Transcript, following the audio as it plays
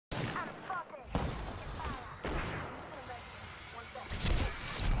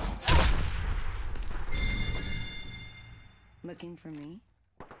Looking for me?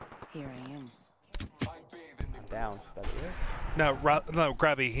 Here I am. I'm down. That's it. No, no,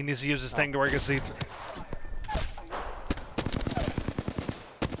 Grubby. He needs to use his thing to where he can see through.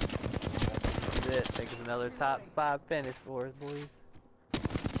 That's it. Take us another top 5 finish for us, boys.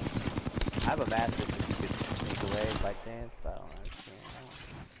 I have a master that you could sneak away by chance, but I don't understand.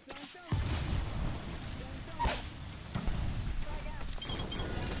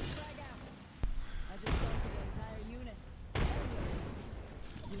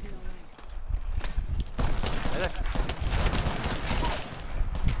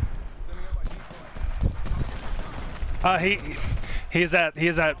 He is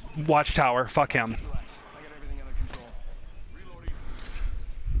at Watchtower. Fuck him.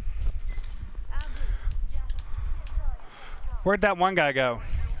 Where'd that one guy go?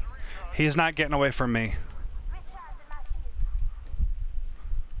 He's not getting away from me.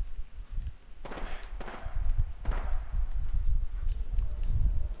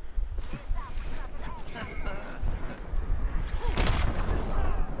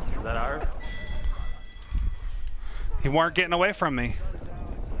 Is that ours? He weren't getting away from me.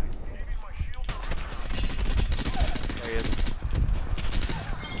 There he is.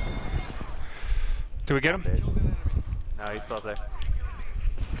 Do we get him? No, he's still up there.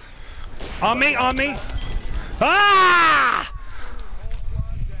 On me! On me! Ah!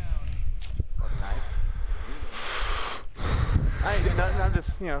 Nice. I ain't doing nothing. I'm just,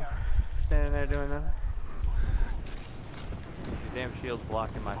 you know, standing there doing nothing. Your damn shield's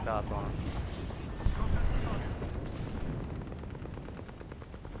blocking my shots on him.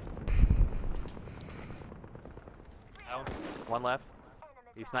 Oh, one left.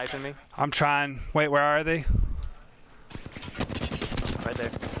 He's sniping me. I'm trying. Wait, where are they? Right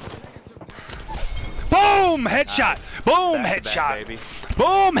there. Boom! Headshot! Boom! Back to back, Headshot! baby.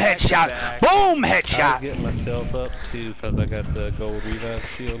 Boom! Back to Headshot! back. Boom! I was Headshot! getting myself up too because I got the gold revive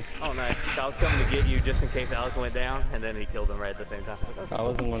shield. Oh, nice. I was coming to get you just in case Alex went down, and then he killed him right at the same time. I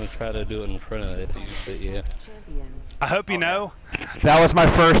wasn't going to try to do it in front of it, but yeah. I hope you know, that was my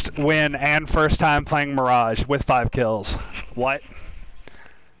first win and first time playing Mirage with 5 kills. What?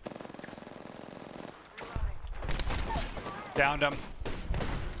 Downed him.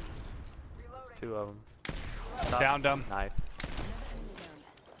 Two of them. Downed him. Nice.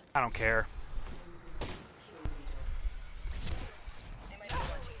 I don't care.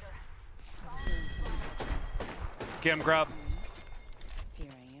 Get him, Grub. Here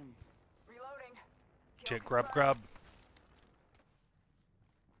I am. Shit, Grub. Go ahead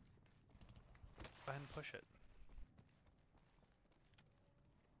and push it.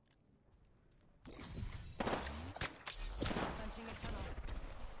 Punching a tunnel.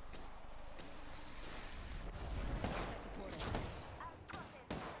 Set the portal.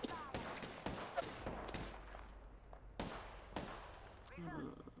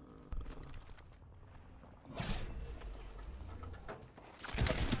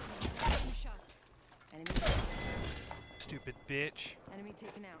 Two shots. Enemy. Stupid bitch. Enemy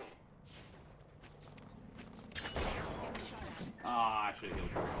taken out. Ah, I should have healed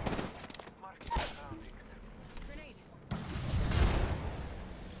you. Grenade.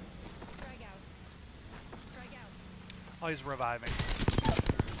 Drag out. Drag out. Oh, he's reviving.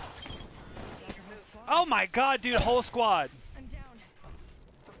 Squad. Oh my god, dude, whole squad. I'm down.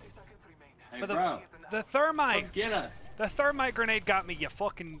 Hey, But bro. the thermite, Come get us. the thermite grenade got me, you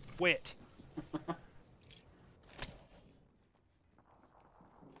fucking wit.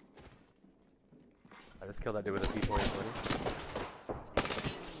 I just killed that dude with a P-40.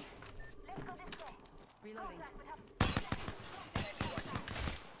 Reloading.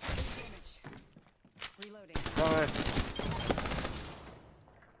 Reloading. Go ahead.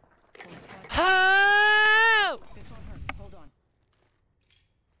 Full squad. Ho! This won't hurt. Hold on.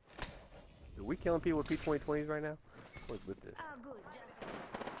 Are we killing people with P-2020s right now? What's with this?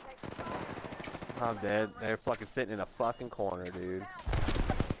 I'm dead. They're fucking sitting in a fucking corner, dude. Reloading.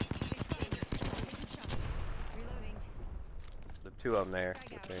 There's 2 of them there,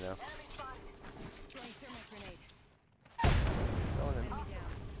 just so you know. Throwing thermite grenade. Going in. Enemy down.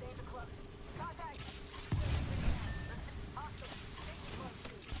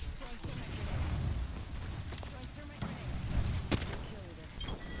 Throwing thermite grenade.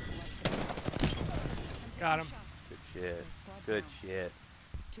 Got him. Good shit. Good shit.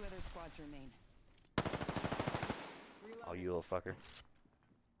 2 other squads remain. Oh, you little fucker.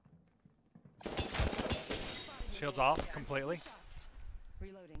 Shields off completely.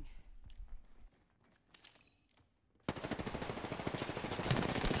 Reloading.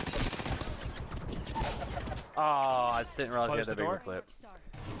 Oh, I didn't realize he Close had the that big door. of a clip. Star.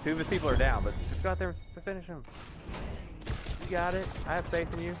 2 of his people are down, but just go out there to finish him. got it. I have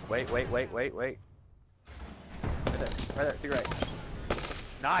faith in you. Wait. Right there, to your right.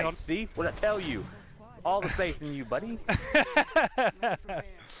 Nice, Don't- see? What'd I tell you? All the faith in you, buddy.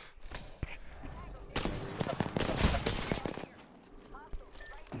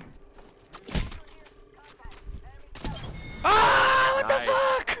 Ah! What Nice. the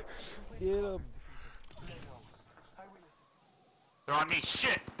fuck? Get him. They're on me.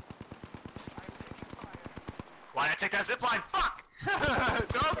 Shit. Why did I take that zipline? Fuck!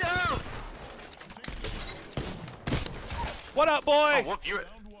 Go! What up, boy? Oh, Wolf, you.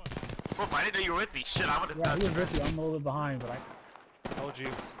 Wolf, I didn't know you were with me. Shit, I would have. Yeah, he was with you. I'm a little bit behind, but I. Told you.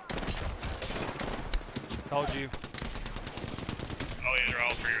 Told you. Oh yeah, they're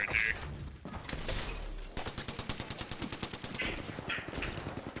all three right there.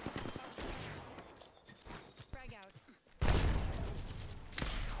 Frag out.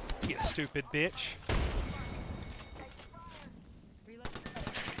 You stupid bitch. Reload.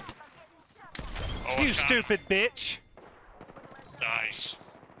 Oh, You it's not- stupid bitch. Nice.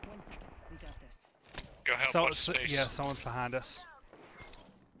 1 second. We got this. Go help. So, What's the space? yeah, someone's behind us.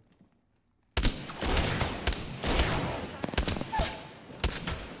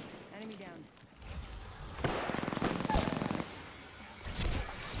 Enemy down.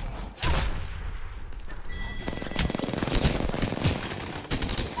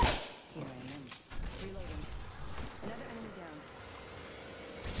 Here I am. Reloading. Another enemy down.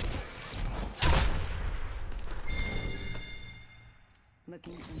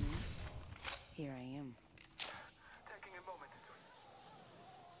 Looking for me. Here I am.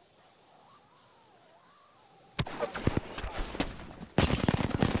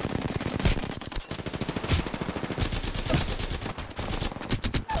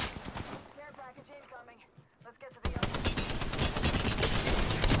 Care package incoming. Let's get to the other.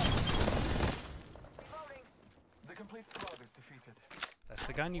 Reloading. The complete squad is defeated. That's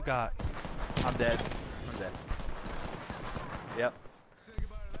the gun you got. I'm dead. Yep.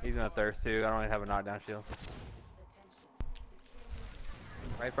 He's gonna thirst too. I don't even have a knockdown shield.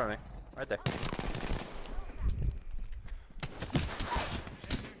 Right in front of me. Right there.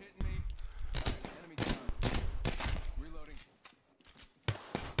 Enemy hitting me. Enemy down. Reloading.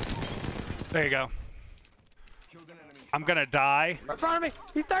 There you go. Killed an enemy. I'm gonna die. Right in front of me.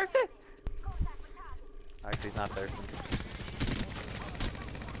 He's thirsty. Actually, he's not thirsty.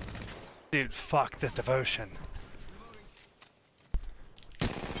 Dude, fuck this devotion.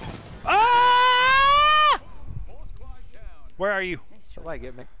 Ah! Whole squad down. Where are you? Nice choice. Somebody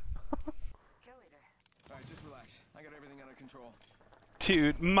get me. Kill leader. Alright, just relax. I got everything under control.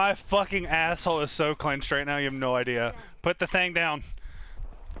 Dude, my fucking asshole is so clenched right now, you have no idea. Put the thing down.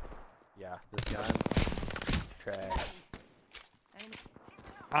 Yeah, this gun. Trash.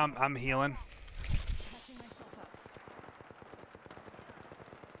 Enemy I'm healing. catching myself up.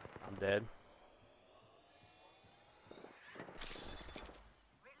 I'm dead.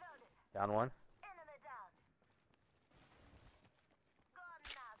 Down one. Enemy down. Gone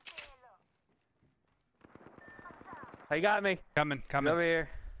now. He got me. Coming, He's coming. over here.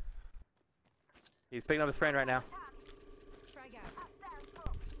 He's picking up his friend right now. Frag out.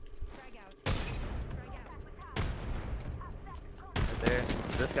 Frag out. Frag out. Right there.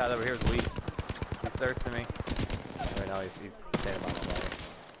 This guy over here is weak. He's thirsting me. Right now he's standing by my body.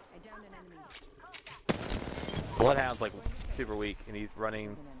 I downed an enemy. Bloodhound's like super weak and he's running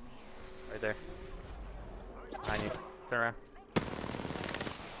An enemy. right there. Behind you. Turn around.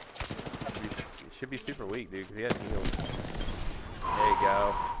 He should be super weak, dude, because he hasn't healed. There you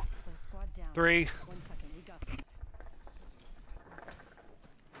go. Full squad down. 3. 1 second. We got this.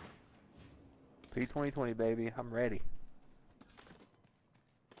 P2020, baby. I'm ready.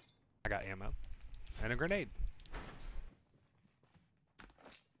 I got ammo. And a grenade.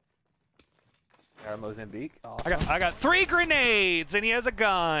 Got a Mozambique. Oh, I got 3 grenades and he has a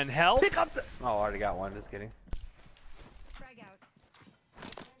gun. Help. pick up the. Oh, I already got one. Just kidding. Frag out.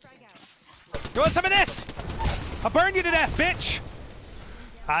 Frag out. You want some of this? I'll burn you to death, bitch.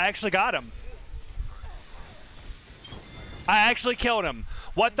 I actually got him. I actually killed him.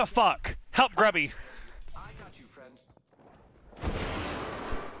 What the fuck? Help, Grubby. I got you, friend.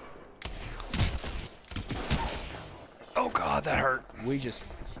 Oh god, that hurt. We just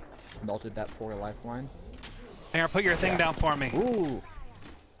melted that poor lifeline. Here, put your thing down for me. Ooh.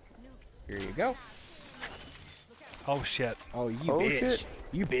 Here you go. Oh shit. Oh, you Oh, bitch. shit.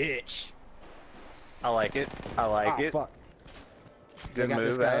 You bitch. I like it. I like Ah, it. fuck. Good got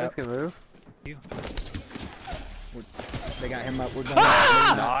this move, guy Alex. up. Good move. They got him up. We're done.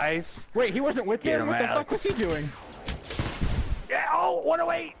 Ah! Nice. Wait, he wasn't with Get them? him, What the Alex. fuck was he doing? Yeah. Oh,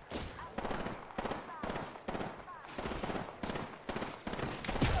 108.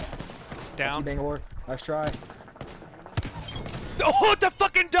 down. Bangalore. Nice try. Oh, the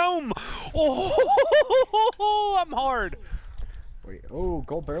fucking dome! Oh, I'm hard. Wait. Oh,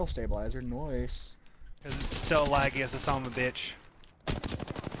 gold barrel stabilizer. Nice. 'Cause it's still laggy as a son of a bitch.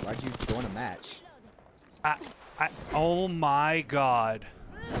 Why'd you go in a match? Oh my god.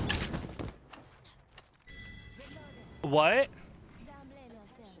 What?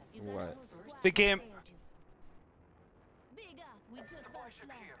 What? The game.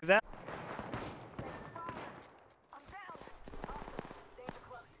 That. I'm down. Danger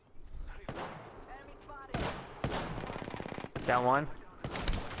close. Enemy spotted. Down one.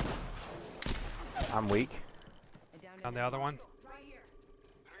 I'm weak. I downed On the other one. Right here.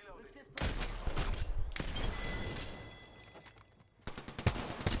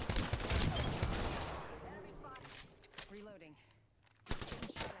 Reloading. Getting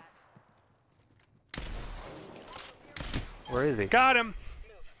shot at. Where is he? Got him.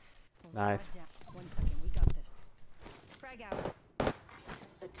 Full Nice. squad down. 1 second, we got this. Frag out.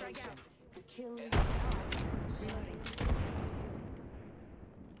 Frag out. Reloading.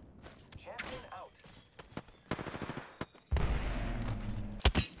 Champion out.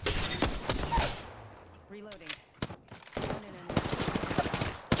 Reloading. Down an enemy.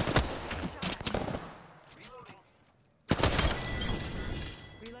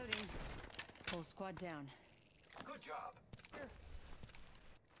 Reloading. Full squad down. Good job.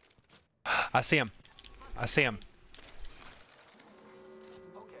 I see him. I see him.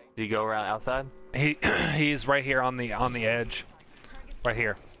 Okay. Do you go around outside? He's right here on the edge. Right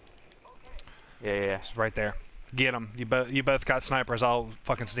here. Yeah. He's right there. Get him. You both got snipers. I'll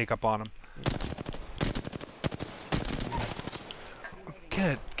fucking sneak up on him.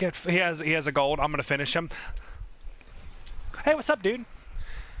 Good. He has a gold. I'm gonna finish him. Hey, what's up, dude?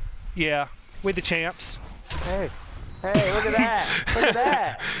 Yeah, we the champs. Hey, look at that! Look at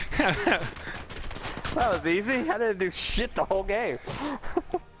that! That was easy. I didn't do shit the whole game.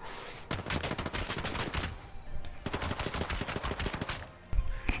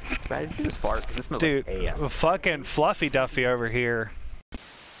 Man, did you just fart? This smells Dude, like ass. fucking Fluffy Duffy over here.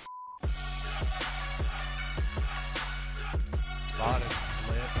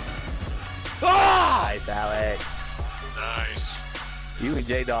 Ah! Nice, Alex. Nice. You and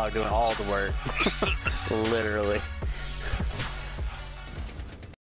J-Dog doing all the work. Literally.